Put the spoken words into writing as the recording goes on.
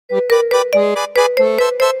It's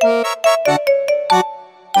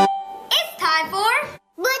time for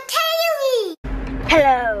Bratayley.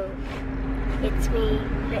 Hello, it's me.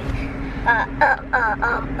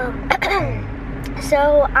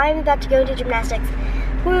 So I'm about to go to gymnastics.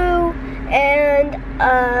 Woo! And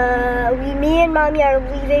me and Mommy are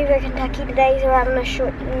leaving for Kentucky today, so we're having a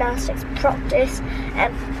short gymnastics practice.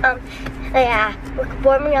 And yeah, we're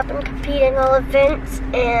warming up and competing all events,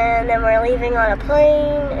 and then we're leaving on a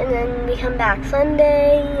plane, and then we come back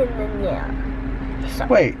Sunday, and then yeah. So.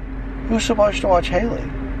 Wait, who's supposed to watch Hayley?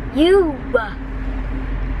 You.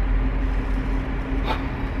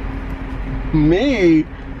 Me?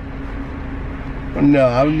 No,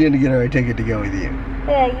 I'm gonna get her a ticket to go with you.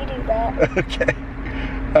 Yeah, you do that. Okay.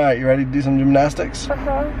 Alright, you ready to do some gymnastics?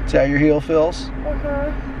 Uh-huh. See how your heel feels?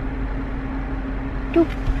 Uh-huh.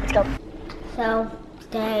 Let's go. So,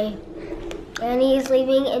 today, Annie is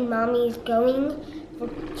leaving and Mommy's going for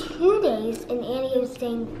 2 days, and Annie is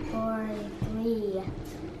staying for 3.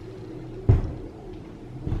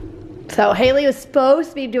 So Hayley was supposed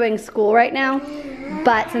to be doing school right now,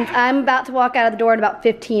 but since I'm about to walk out of the door in about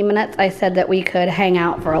 15 minutes, I said that we could hang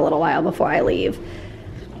out for a little while before I leave.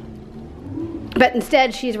 But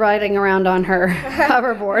instead, she's riding around on her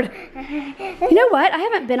hoverboard. You know what? I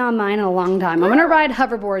haven't been on mine in a long time. I'm gonna ride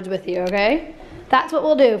hoverboards with you, okay? That's what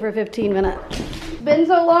we'll do for 15 minutes. It's been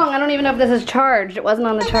so long, I don't even know if this is charged. It wasn't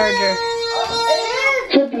on the charger.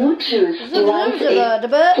 The Bluetooth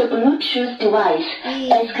device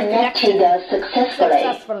is connected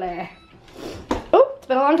successfully. Oh, it's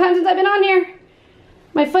been a long time since I've been on here.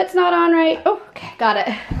 My foot's not on right. Oh, okay, got it.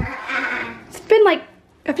 It's been like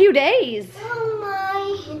a few days. Oh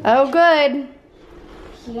my. Oh, good.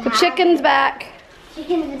 The chicken's back.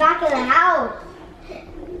 Chicken's back in the house.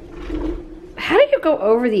 How do you go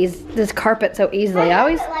over this carpet so easily? I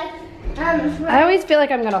always feel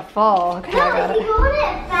like I'm gonna fall. Okay, I got if you it. go on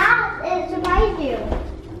it fast, it survives you.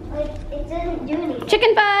 Like, it doesn't do anything.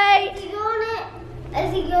 Chicken fight! If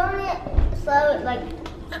you go on it slow, it like...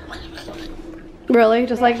 Really?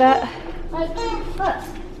 Just like that? Like, look.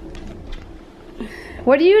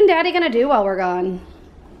 What are you and Daddy gonna do while we're gone?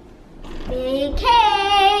 Big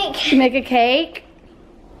cake! Make a cake?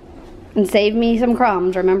 And save me some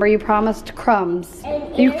crumbs. Remember, you promised crumbs.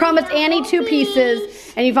 And You promised Annie 2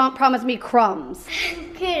 pieces, and you promised me crumbs.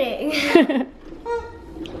 I'm kidding.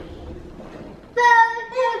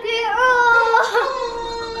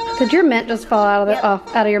 Did your mint just fall out of the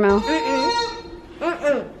out of your mouth?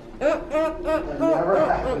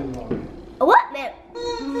 What mint?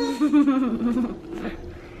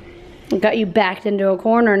 Got you backed into a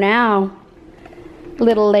corner now,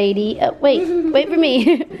 little lady. Wait for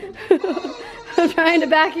me. I'm trying to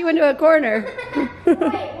back you into a corner.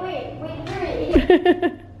 Wait.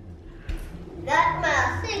 That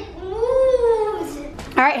mouse moves.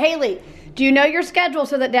 All right, Hayley, do you know your schedule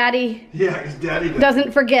so that Daddy Yeah, because Daddy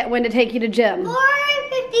doesn't forget when to take you to gym?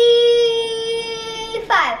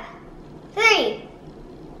 4:55. 3.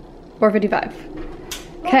 4:55.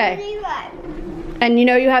 Okay. 4:55. And you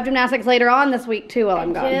know you have gymnastics later on this week too while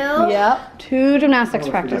I'm gone. do? Yep. 2 gymnastics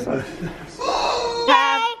practices.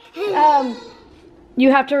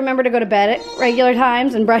 You have to remember to go to bed at regular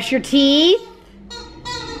times and brush your teeth.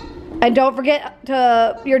 And don't forget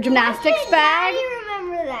your gymnastics bag.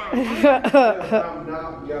 Remember that.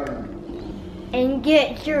 And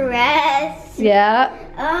get your rest. Yeah.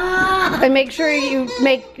 Ah, And make sure you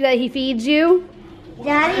that he feeds you.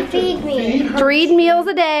 Daddy feed me. 3 meals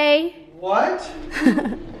a day. What?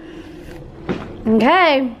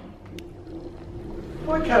 Okay.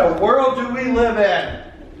 What kind of world do we live in?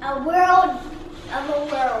 A world of a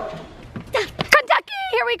world. Kentucky,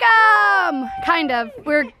 here we come. Kind of.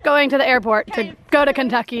 We're going to the airport to go to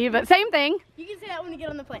Kentucky, but same thing. You can say that when you get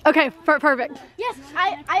on the plane. Okay, perfect. Yes,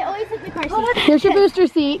 I always take the car seat. Here's your booster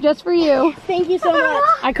seat, just for you. Thank you so much.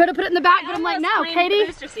 I could have put it in the back, but I'm like, no, Katie.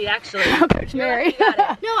 Booster seat, actually. Oh, Coach Mary. No,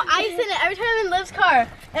 I sit in it every time I'm in Liv's car,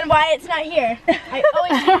 and Wyatt's not here. I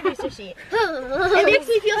always take the booster seat. It makes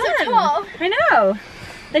me feel so tall. I know.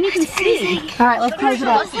 Then you can see. All right, let's close it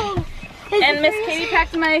up. And Miss Katie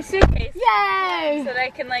packed my suitcase Yay! so that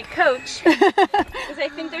I can like coach. Because I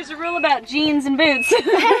think there's a rule about jeans and boots.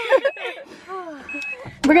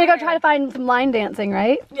 We're gonna go try to find some line dancing,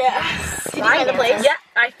 right? Yeah. Did you find a place? Yeah,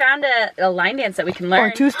 I found a line dance that we can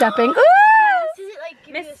learn. Or 2-stepping. Ooh! Does it like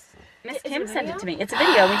give you Miss Kim sent it to me. It's a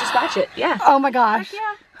video. We just watch it. Yeah. Oh my gosh.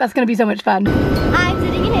 That's gonna be so much fun. I'm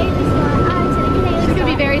sitting in Hayley's spot. I'm sitting in Hayley's She's gonna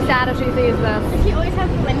be very sad if she sees this. She always has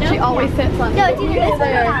the window. She always sits on No, it's either this or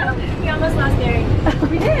that. We almost lost Mary.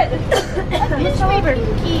 We did. It's paper.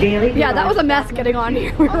 Yeah, that was a mess getting on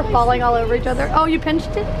here. We were falling all over each other. Oh, you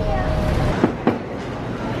pinched it?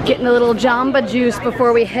 Getting a little Jamba Juice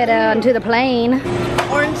before we head onto the plane.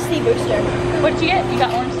 Orange sea booster. What'd you get? You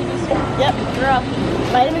got orange sea booster? Yep. Girl.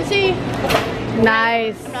 Vitamin C.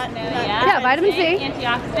 Nice. Yeah, vitamin C.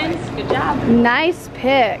 Antioxidants. Good job. Nice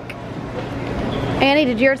pick. Annie,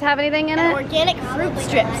 did yours have anything in it? Organic fruit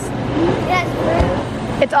strips.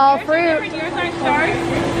 Yes, It's all fruit. Yours aren't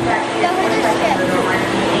stars?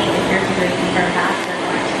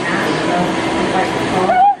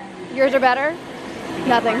 Yours are better?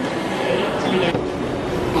 Nothing.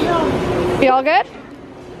 You all good?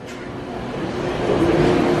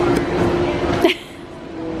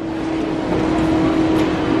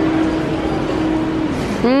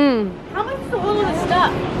 How much is all of this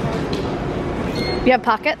stuff? You have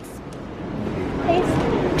pockets?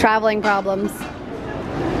 Traveling problems.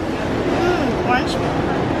 Orange.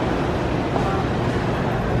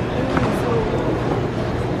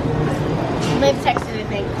 They've texted, I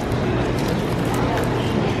think.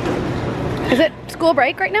 Is it school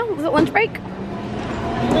break right now? Is it lunch break?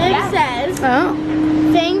 Liv says, Oh.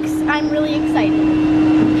 thanks, I'm really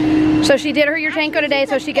excited. So she did her Yurchenko today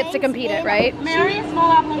so she gets to compete it, right? Mary, a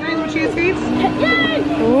small apple and Messiest Vids. Yay!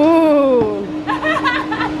 Ooh.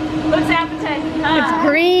 Looks appetizing, huh? It's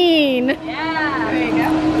green. Yeah. There you go.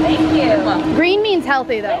 Thank you. Green means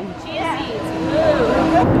healthy though. Chia seeds.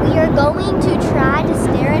 We are going to try to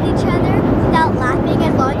stare at each other without laughing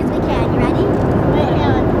as long as we can. You ready? Wait, hang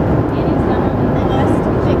on. I must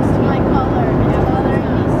fix my collar. It's bothering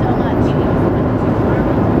me so much.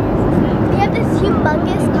 We have this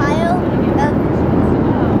humongous pile of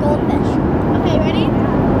goldfish. Okay, ready?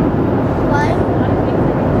 One,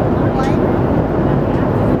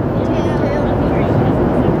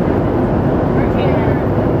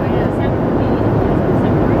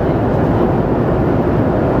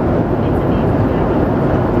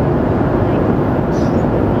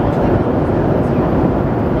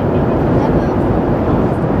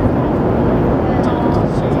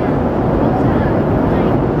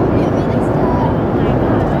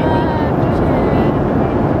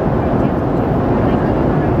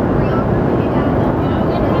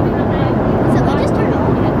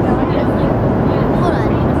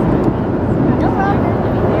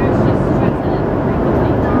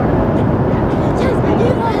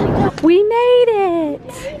 two, We made it!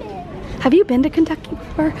 Have you been to Kentucky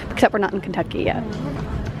before? Except we're not in Kentucky yet.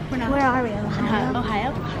 Where are we?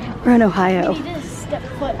 Ohio? We're in Ohio. We need to step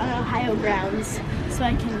foot on Ohio grounds so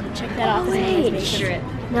I can check that off as an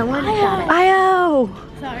information. No one got it. Io!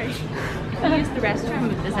 Sorry. Use the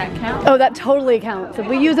restroom. Does that count? Oh, that totally counts. If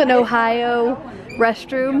we use an Ohio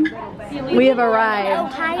restroom, we have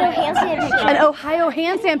arrived. Ohio handstand picture. An Ohio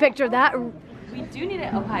handstand picture. That We do need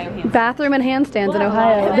an Ohio hand. bathroom and handstands in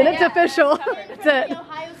Ohio. Then it's official. That's it.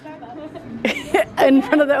 Ohio Starbucks. In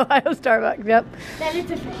front of the Ohio Starbucks. Yep. Then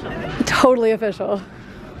it's official. Totally official.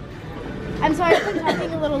 I'm sorry if I'm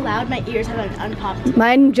talking a little loud. My ears haven't unpopped.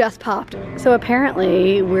 Mine just popped. So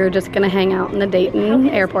apparently we're just gonna hang out in the Dayton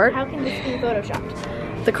airport. How can this be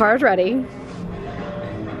photoshopped? The car's ready.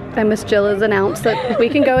 And Miss Jill has announced that we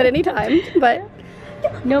can go at any time, but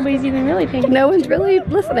Nobody's even really paying no one's really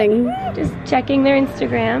listening. Just checking their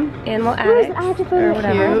Instagram, Animal Addict, or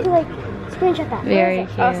whatever. Screenshot that. Very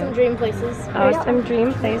cute. Awesome dream places. Awesome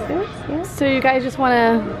dream places. Yes. So you guys just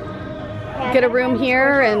wanna get a room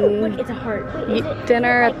here and It's a heart. eat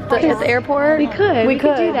dinner at the airport? We could. We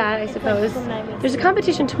could do that, I suppose. There's a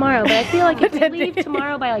competition tomorrow, but I feel like if we leave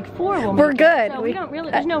tomorrow by like 4, we'll We're make good. it. So we don't really.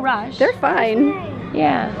 There's no rush. They're fine.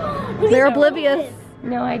 Yeah. They're oblivious.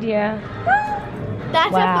 No idea.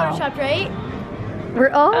 That's Wow. not photoshopped, right?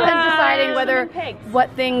 We're all deciding whether pigs. what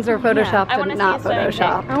things are photoshopped I wanna and see not a swimming pig.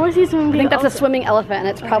 photoshopped. I want to see swimming I think that's a swimming elephant and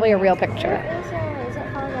it's probably a real picture.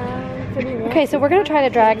 Okay, so we're gonna try to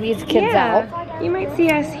drag these kids out. You might see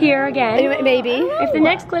us here again. Maybe. If the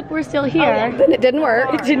next clip we're still here, Then it didn't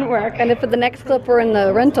work. it didn't work. And if the next clip were in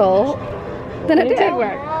the rental, then it did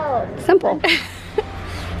work. Simple.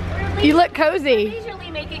 You look cozy. Leisurely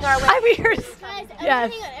making our way. I mean, you're, Guys,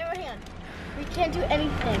 yes. hang on, everyone hang on. We can't do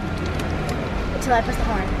anything until I press the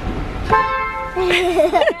horn.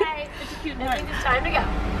 It's a cute noise. I think it's time to go.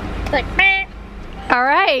 It's like, meh. All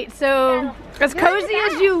right, so as cozy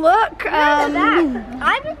as you look, I'm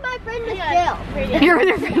with my friend Miss Jill. you're with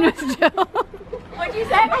your friend Miss Jill. What'd you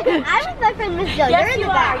say? I'm with my friend Miss Jill. Yes, You're in you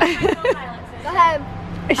the are. back. Go ahead.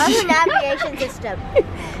 I'm the navigation system.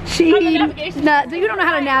 She, navigation no, you don't know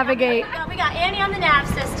how to navigate. We got Annie on the nav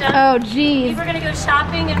system. Oh, geez. We're gonna go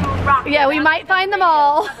shopping and rock. Yeah, we might find them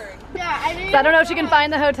all. Yeah, I didn't. So I don't know if she can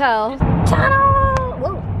find the hotel.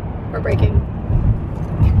 Whoa, we're breaking.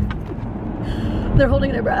 They're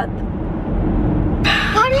holding their breath.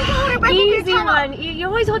 How do you hold her breath if you're Easy tunnel? one, on. You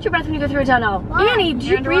always hold your breath when you go through a tunnel. Annie, do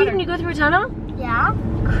you breathe when you go through a tunnel? Yeah.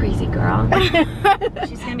 Crazy girl.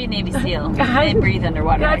 She's gonna be a Navy SEAL. They breathe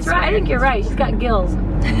underwater. That's right. I think you're right. She's got gills. All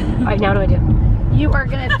right, now what do I do? You are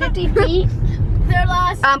gonna 50 feet. They're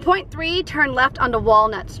lost. Point 3, turn left onto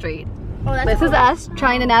Walnut Street. Oh, that's This is us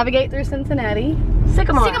trying to navigate through Cincinnati.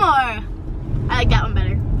 Sycamore. Sycamore. I like that one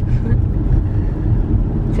better.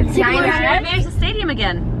 There's a stadium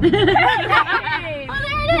again. Oh, there it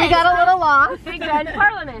is. We got a little lost. Big Bend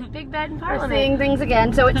Parliament. Big Bend We're Parliament. seeing things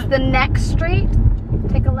again. So it's the next street.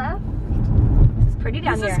 Take a left. It's pretty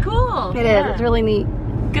down This here. is cool. It is. It's really neat.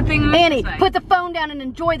 Good thing we went Annie, this way. put the phone down and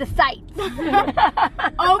enjoy the sights.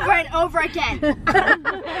 Over and over again.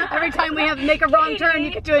 Every time we have to make a wrong turn,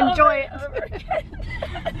 you get to enjoy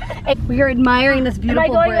it. We are admiring this Am beautiful I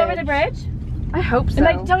going bridge. over the bridge? I hope so. Am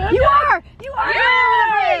I going over? You are! You are going over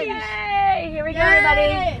the bridge! Yay! Here we go, everybody.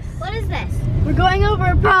 Yes. What is this? We're going over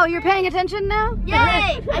a bridge. Oh, you're paying attention now?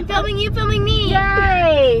 Yay! I'm filming you, filming me.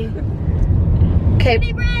 Yay! Okay,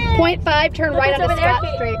 Bridge. point 5, turn right it's onto over there.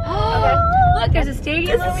 Scott Street. Look, there's a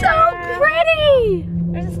stadium This over is there. so pretty!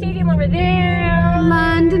 There's a stadium over there.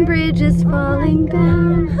 London Bridge is falling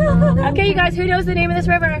down. Okay, you guys, who knows the name of this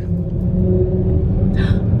river?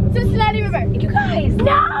 Cincinnati River. You guys.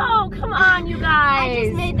 No! Come on, you I guys.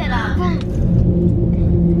 just made that up.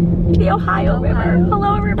 The Ohio River.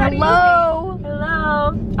 Hello, everybody. Hello!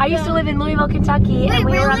 Hello. I used to live in Louisville, Kentucky, Wait, and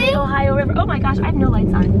we were on really? the Ohio River. Oh my gosh, I have no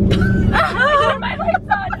lights on. I my lights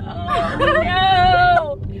on. Oh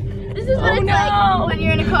no! This is what it's like when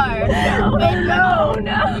you're in a car.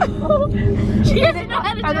 No. She doesn't know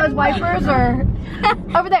how to Are turn those wipers or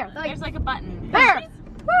over there? Like, There's like a button. there!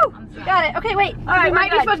 Woo! Got it. Okay, wait. All right, we might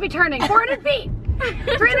be we're good. supposed to be turning. 400 feet.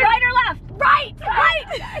 300 Right or left? Right! Right!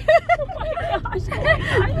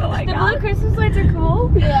 Oh my the blue Christmas lights are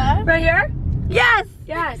cool. Yeah. Right here? Yes!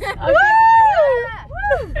 Yes. Woo!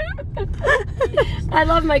 I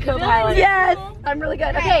love my co-pilot. Yes! I'm really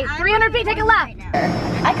good. Okay, 300 feet, take a left.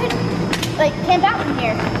 I could, like, camp out in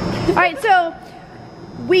here. All right, so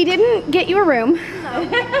we didn't get you a room.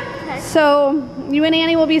 So you and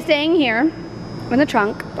Annie will be staying here in the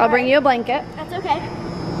trunk. I'll bring you a blanket. That's okay.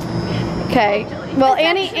 Okay. Well,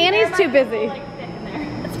 Annie's too busy.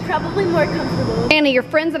 It's probably more comfortable. Annie, your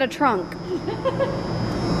friend's in a trunk.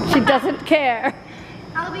 She doesn't care.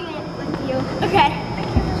 I'll be with you. Okay.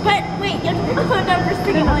 But wait, you have to put the phone down for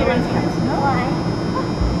singing all your instruments. Why?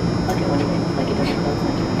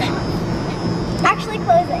 Actually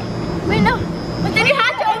close it. Wait, no. But then you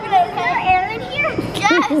have to open it, okay? Is there air in here?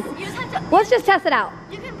 Yes. You just have to. Let's just test it out.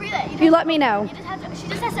 You can breathe it. You let me know. You just have to. She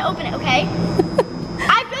just has to open it, okay?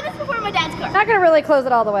 I've done this before in my dad's car. Not gonna really close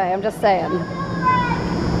it all the way, I'm just saying. We're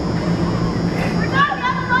not. We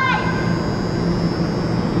have a light.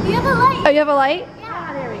 We have a light. Oh, you have a light?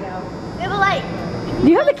 Yeah. There we go. We have a light. Do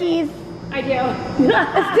you have the keys? I do.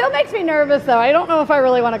 It still makes me nervous though. I don't know if I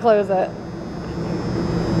really want to close it.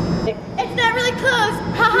 It's not really closed.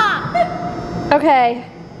 Haha. Okay.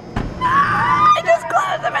 I just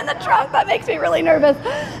closed them in the trunk. That makes me really nervous.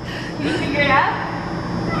 Can you figure it out?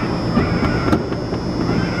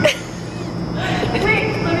 Wait,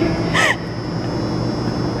 let me.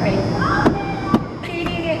 Ready?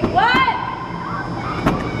 What?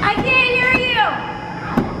 I can't hear you.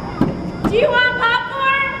 Do you want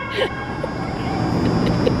popcorn?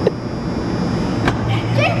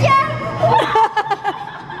 Ginger!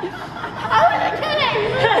 I wasn't kidding!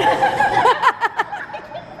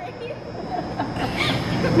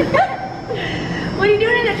 What are you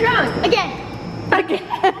doing in the trunk? Again.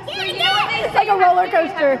 It's like a roller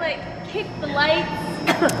coaster. Like kick the lights.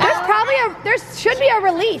 There should be a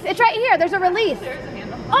release. It's right here. There's a release. It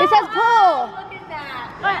says pull. Look at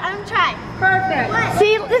that. Alright, I'm trying. Perfect. What?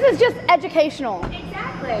 See, this is just educational.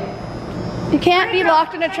 Exactly. You can't be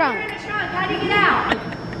locked in a trunk. How do you get out?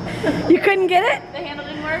 You couldn't get it? The handle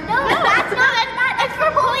didn't work. No, that's not. It's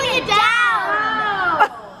for pulling it down.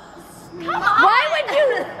 Come on. Why would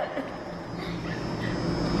you?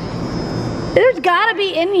 There's gotta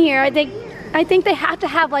be in here. I think they have to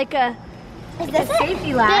have like a. Is this it?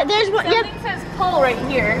 Safety latch. There's one. Yep. Something says pull right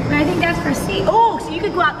here. And I think that's for seat. Oh, so you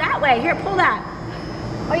could go out that way. Here, pull that.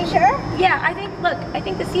 Are you sure? Yeah, I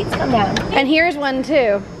think the seats come down. And here's one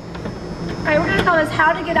too. All right, we're gonna call this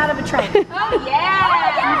 "How to Get Out of a Trunk." Oh yeah.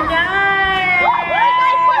 Nice. Oh,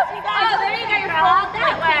 there you go. You're out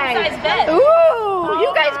that way. Size bed. Ooh,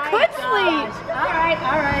 you guys could sleep. All right,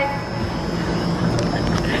 all right.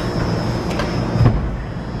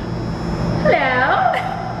 Hello.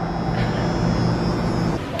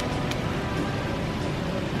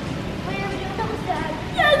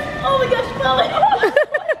 Yes! Oh my gosh, smell it!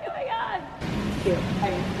 What's going on? Cute.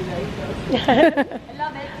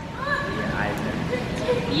 love it.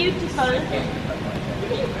 Beautiful.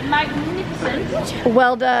 Magnificent.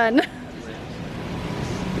 Well done.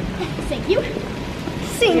 Thank you.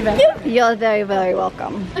 Thank you. You're very, very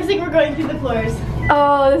welcome. Looks like we're going through the floors.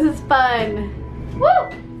 Oh, this is fun. Woo!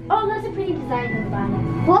 Oh, that's a pretty design on the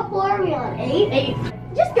bottom. What floor are we on? 8? 8.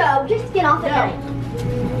 Just go. Just get off the bed.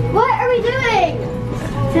 What are we doing?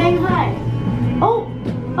 Saying hi. Oh,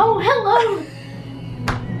 hello.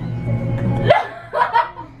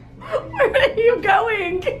 Where are you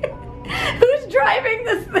going? Who's driving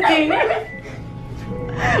this thing?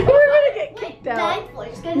 We're gonna get kicked out. 9th floor.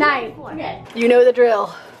 Just go to 9th. 9th floor. Okay. You know the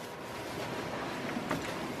drill.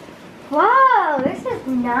 Wow, this is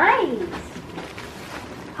nice.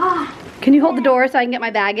 Ah. Can you hold the door so I can get my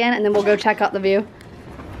bag in and then we'll go check out the view?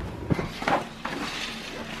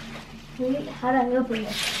 Wait, how do I open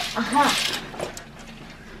this? Aha.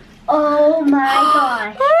 Oh my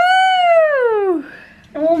gosh. Woo!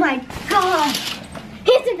 Oh my gosh.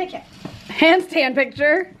 Handstand picture. Handstand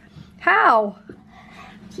picture? How?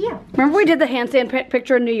 Here. Remember we did the handstand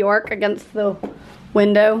picture in New York against the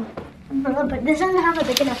window? But this doesn't have a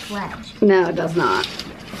big enough ledge. No, it does not.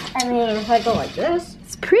 I mean, if I go like this.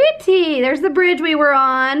 It's pretty. There's the bridge we were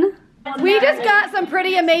on. We just got some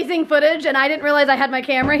pretty amazing footage and I didn't realize I had my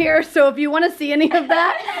camera here. So if you want to see any of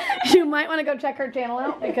that, you might want to go check her channel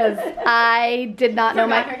out because I did not know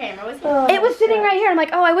my camera was It was sitting right here. I'm like,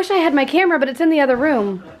 oh, I wish I had my camera, but it's in the other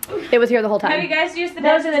room. It was here the whole Have you time. guys used the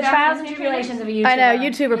Those are the trials and tribulations of a YouTuber. I know,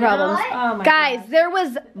 YouTuber problems. Oh my Guys, there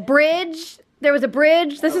was bridge. There was a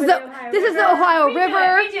bridge. This is the Ohio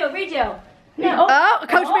River. Redo. Oh,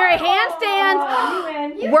 Coach Mary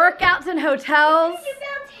handstands. Workouts in hotels. You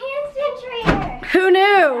found handstand trainer. Who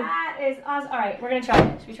knew? That is awesome. All right, we're gonna try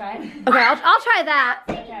it. Should we try it? Okay, I'll try that.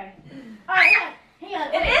 Okay. Alright, hang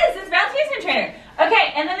on. It is. It's bounce handstand trainer.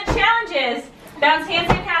 Okay, and then the challenge is bounce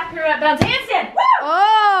handstand, half pirouette, bounce handstand. Woo!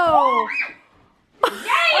 Oh,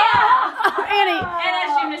 Yeah! Annie,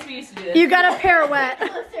 And as gymnasts, we used to do this. you got a pirouette.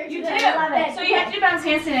 You do. So you have to do bounce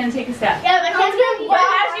handstand and take a step. Yeah, my hands gonna be But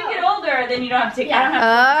as you get older, then you don't have to take. I don't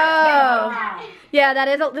have to. Oh, yeah, that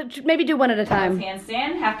is. Maybe do one at a Bounce time.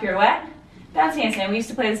 handstand, half pirouette, bounce handstand. We used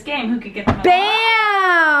to play this game. Who could get the most?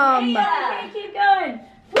 Bam! Yeah. Okay, keep going.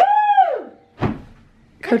 Woo!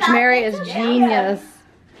 Coach Mary is genius.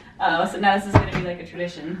 Oh, so now this is gonna be like a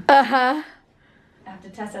tradition. Uh-huh. I have to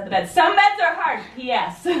test out the beds. Some beds are hard.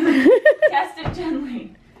 P.S. Test it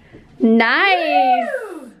gently. Nice.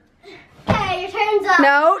 Okay, your turn's up.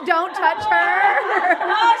 No, don't touch her.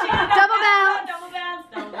 Oh, she got Double bounce. Double bounce.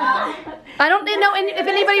 Double bounce. I don't know if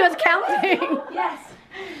anybody was counting. Yes.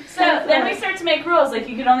 So then we start to make rules. Like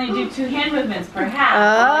you can only do 2 hand movements per half.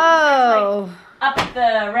 Oh. Up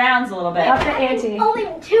the rounds a little bit. Up the ante. Only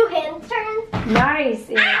 2 hand turns. Nice,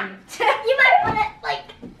 Annie. You might want to, like,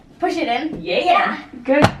 push it in. Yeah.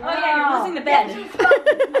 Good. Oh yeah, you're losing the bed.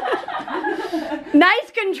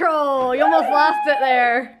 Nice control. You almost lost it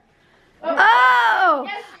there. Oh.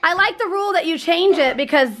 I like the rule that you change it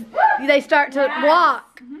because they start to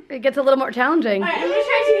walk. It gets a little more challenging. Alright, I'm gonna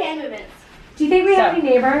try 2 hand movements. Do you think we have any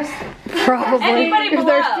neighbors? Probably. Anybody You're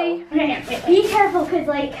below? thirsty? Okay, Be careful, because,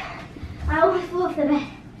 like, I almost flew off the bed.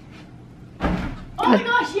 oh my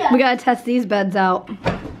gosh, yeah. We gotta test these beds out.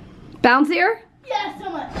 Bouncier? Yeah, so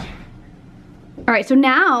much. All right, so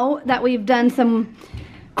now that we've done some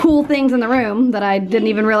cool things in the room that I didn't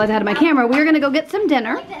even realize I had on my camera, we're gonna go get some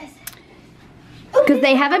dinner Like this. because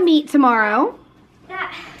they have a meet tomorrow.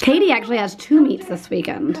 That. Katie actually has 2 meets this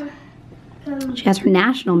weekend. She has her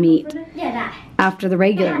national meet Yeah, that. after the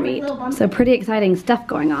regular meet. So pretty exciting stuff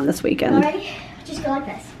going on this weekend. Alright, just go like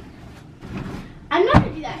this. I'm not gonna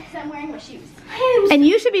do that because I'm wearing my shoes. And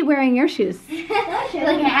you should be wearing your shoes. Like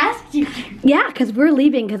I asked you to. Yeah, because we're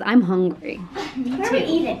leaving because I'm hungry. Where are we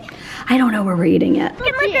eating? I don't know where we're eating yet.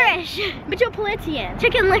 Chicken licorice. Metropolitan.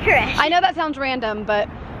 Chicken licorice. I know that sounds random, but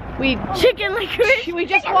we Chicken licorice.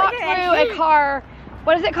 just walked through a car.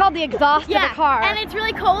 What is it called? The exhaust of a car. and it's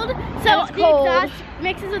really cold, so It's the cold. exhaust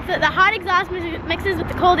mixes with the hot exhaust mixes with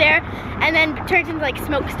the cold air, and then turns into like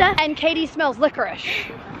smoke stuff. And Katie smells licorice.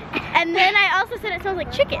 And then I also said it smells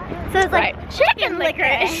like chicken, so it's like chicken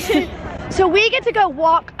licorice. So we get to go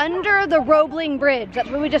walk under the Roebling Bridge. That's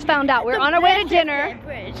what we just found out. We're on our way to dinner.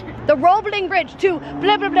 Bridge. The Roebling Bridge to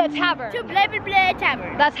blah blah blah tavern. To blah blah blah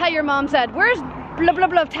tavern. That's how your mom said. Where's blah blah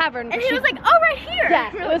blah tavern? And he was like, oh, right here.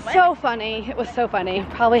 Yes, We're it like, was "What?" so funny. It was so funny.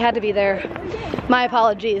 Probably had to be there. My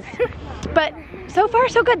apologies. But so far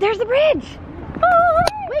so good. There's the bridge.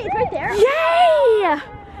 Wait, it's right there. Yay!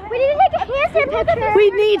 We need to take a handstand picture.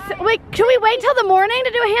 We need. Wait, should we wait till the morning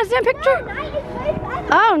to do a handstand picture?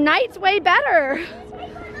 Oh, night's way better.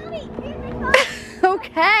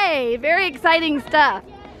 Okay, very exciting stuff.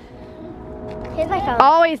 Here's my phone.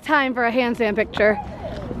 Always time for a handstand picture.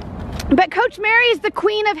 But Coach Mary is the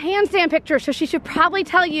queen of handstand pictures, so she should probably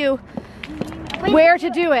tell you where to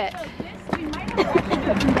do it.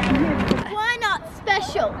 We're not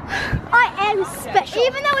special. I am special.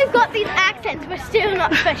 Even though we've got these accents, we're still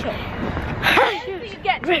not special. You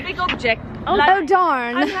get to a big object. Oh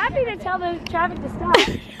darn. I'm happy to tell the traffic to stop.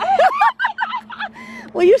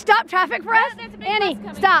 Will you stop traffic for us? there's a big Annie, bus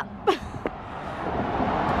coming. stop. They're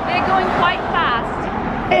going quite fast.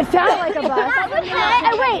 It sounded like a bus.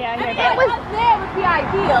 Oh wait, it was. There would be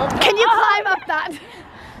ideal. Can you climb up that?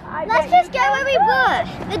 Let's just go where we were.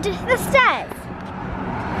 The stairs.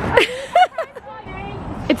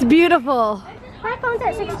 It's beautiful. My phone's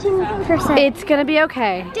at 16%. It's gonna be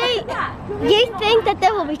okay. Do you think that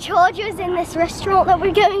there will be chargers in this restaurant that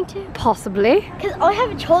we're going to? Possibly. Because I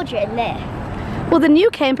have a charger in there. Well, then you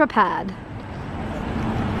came prepared.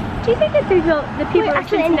 Do you think that the people of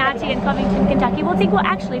Cincinnati and Covington, Kentucky will think we're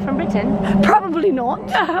actually from Britain? Probably not.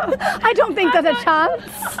 I don't think there's a chance.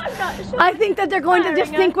 I'm not sure. I think that they're going to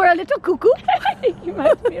just think we're a little cuckoo. I think you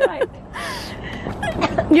might be right.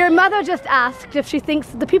 Your mother just asked if she thinks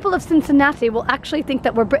the people of Cincinnati will actually think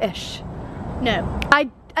that we're British. No. I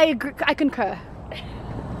agree. I concur.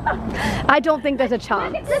 I don't think there's a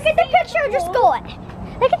chance. Look at the picture I just got.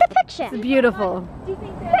 Look at the picture. It's beautiful.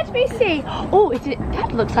 Let me see. Oh,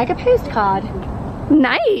 that looks like a postcard.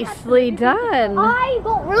 Nicely done. I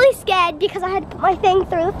got really scared because I had to put my thing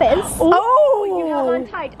through the fence. Oh, You have on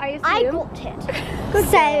tight, I assume. I got it.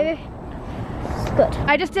 So, good.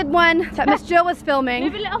 I just did one that Miss Jill was filming.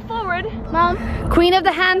 Move a little forward. Mom. Queen of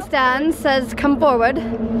the handstands says come forward.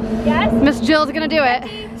 Yes. Miss Jill's gonna do it.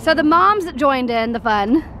 So the moms that joined in the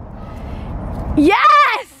fun.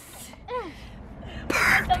 Yes!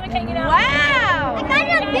 Stomach hanging out. Wow. I got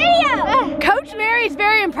it on video. Coach Mary's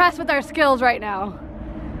very impressed with our skills right now.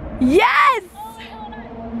 Yes!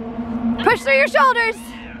 Push through your shoulders.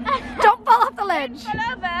 Don't fall off the ledge. Pull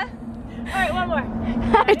over. All right, one more.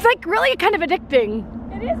 It's like really kind of addicting.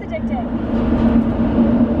 It is addicting.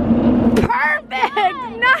 Perfect!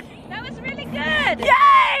 Nice! That was really good.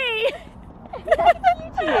 Yay!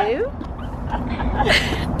 You.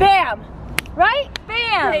 Bam. Right?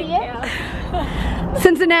 Bam. Thank you.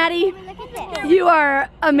 Cincinnati, Look at this. you are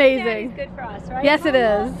amazing. Good for us, right? Yes, it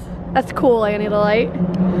is. That's cool, Annie the Light.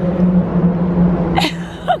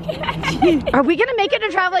 Okay. Are we gonna make it to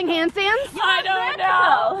traveling handstands? I don't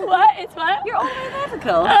know. What? It's what? You're only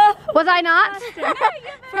vertical. Was I not?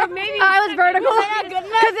 For maybe I was vertical.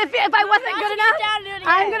 Because if I wasn't good enough,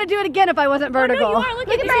 I'm gonna do it again if I wasn't vertical. No, you are. Look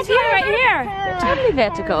at my hair right here. You're totally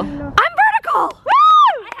vertical. I'm vertical. I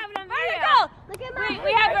have it on vertical. Look at my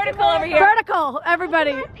We have vertical over here. Vertical,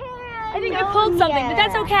 everybody. I think I pulled something, but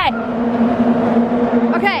that's okay.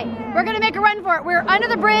 Okay, we're gonna make a run for it. We're under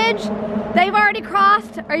the bridge. They've already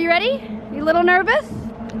crossed. Are you ready? You a little nervous?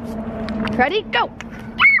 Ready? Go.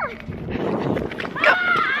 Go.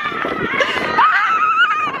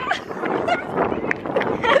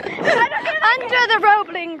 Under the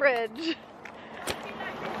Roebling Bridge.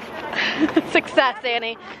 Success,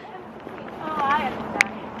 Annie.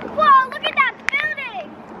 Whoa, look at that building.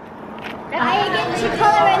 I get to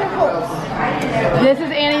color in the holes. This is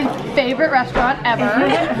Annie's favorite restaurant ever.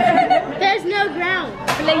 There's no ground.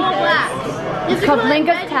 All black. It's called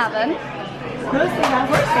Linka's Tavern. Blah, blah,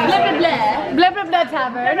 blah. Blah blah blah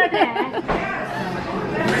tavern.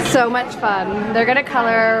 So much fun. They're gonna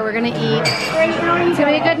color, we're gonna eat. It's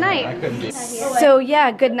gonna be a good night. So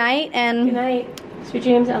yeah, good night and Good night. Sweet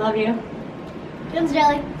dreams. I love you. Jim's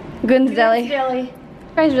Jelly. Goons Deli. You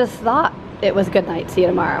guys just thought it was good night, see you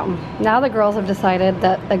tomorrow. Now the girls have decided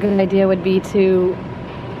that a good idea would be to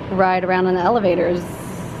ride around in the elevators.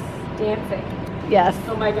 Dancing. Yes.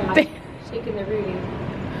 Oh my god. Shaking the Rudy.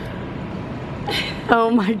 Oh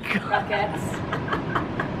my god. Rockets.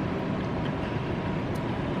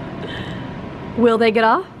 Will they get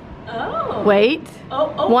off? Oh. Wait.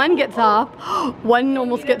 Oh. One gets off. One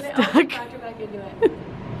almost gets Back stuck. back into it.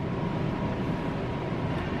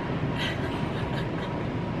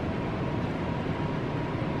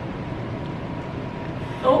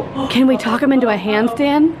 Oh. Can we talk them into a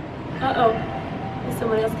handstand? Uh-oh. Is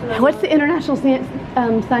someone else coming? What's the international sign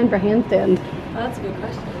for handstand? Oh, that's a good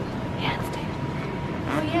question. Handstand.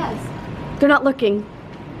 Oh, yes. They're not looking.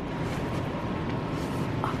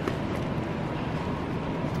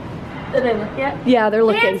 Did they look yet? Yeah, they're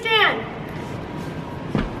looking. Handstand!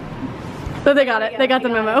 So they got it. They got the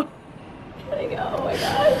memo. There you go. Oh my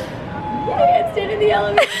gosh. Handstand in the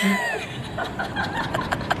elevator.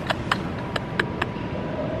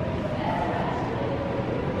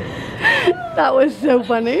 That was so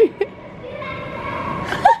funny.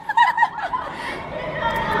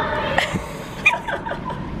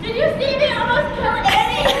 Did you see me almost kill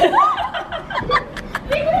Annie?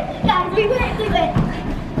 Guys, we went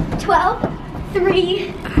 12,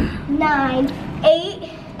 3, 9, 8,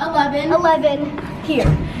 11 here.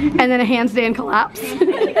 And then a handstand collapse.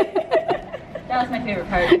 That was my favorite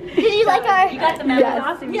part. Did you like our? You got the memo Yes.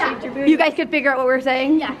 off and you Yeah. shaved your booty. You guys could figure out what we were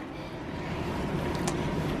saying? Yeah.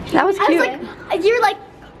 That was I cute. was like, you were like,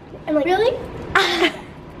 I'm like, really? That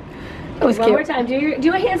was One more cute. time.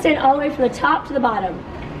 Do a handstand all the way from the top to the bottom.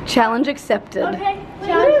 Challenge accepted. Okay.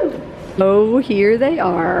 Challenge. Oh, here they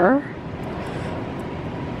are.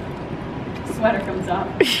 Sweater comes off.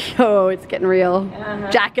 Oh, it's getting real.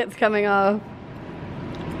 Uh-huh. Jacket's coming off.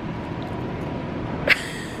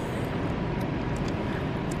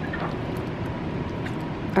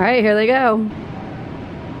 All right, here they go.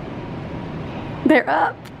 They're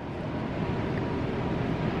up.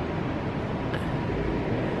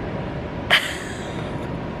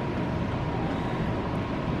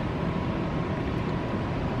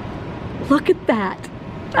 Look at that.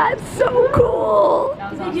 That's so cool.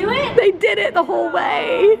 That was Did awesome. you do it? They did it the whole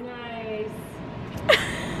way. Nice.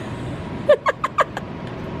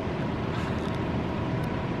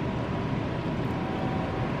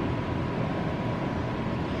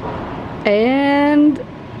 And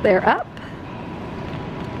they're up.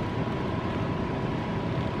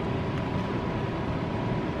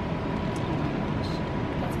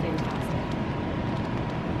 That's fantastic.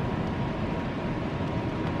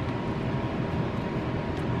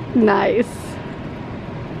 Nice.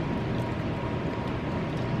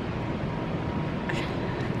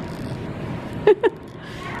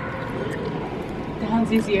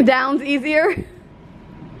 Down's easier. Down's easier.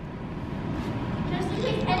 Just in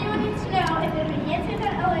case anyone needs to know, if there's a handstand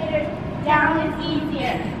on elevators, down is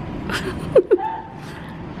easier.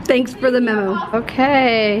 Thanks for the memo.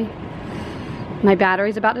 Okay. My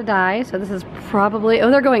battery's about to die, so this is probably, oh,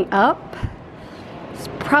 they're going up. It's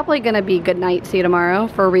probably gonna be good night, see you tomorrow,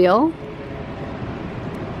 for real.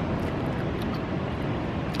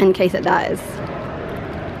 In case it dies. They're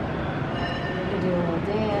gonna do a little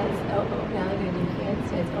dance. Oh, now they're gonna do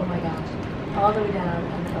handstands. Oh my gosh. All the way down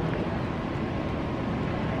on the elevator.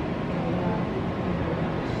 There we go.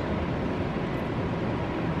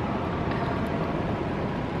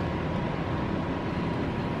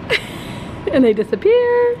 And they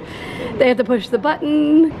disappear. They have to push the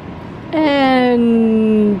button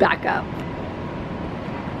and back up.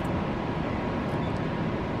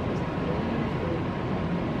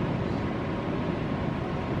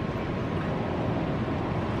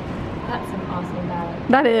 That's some awesome balance.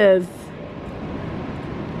 That is.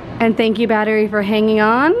 And thank you, battery, for hanging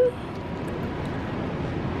on.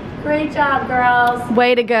 Great job, girls.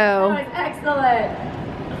 Way to That go. was excellent.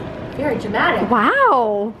 Very dramatic. Wow.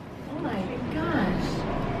 Oh my gosh.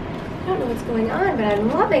 I don't know what's going on, but I'm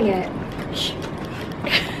loving it.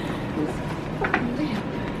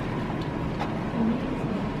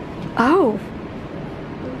 Oh.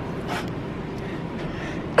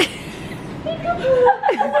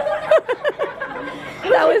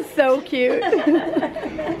 That was so cute.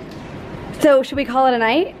 So should we call it a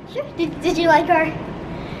night? Sure. Did you like our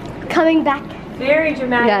coming back? Very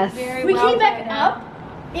dramatic. Yes. Very We well came back planned out. up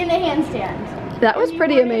in the handstand. That was And you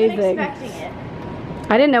pretty weren't even amazing. expecting it.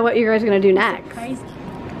 I didn't know what you guys were gonna do next. Crazy.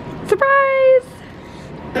 Surprise!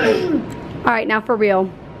 All right, now for real.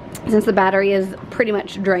 Since the battery is pretty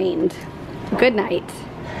much drained. Good night.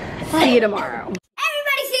 See you tomorrow.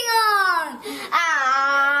 Everybody sing along!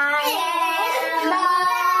 I am a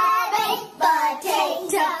baked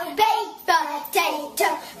potato, baked potato,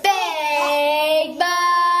 baked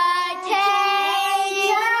potato.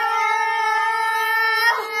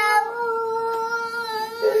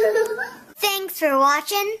 Thanks for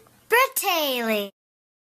watching Bratayley.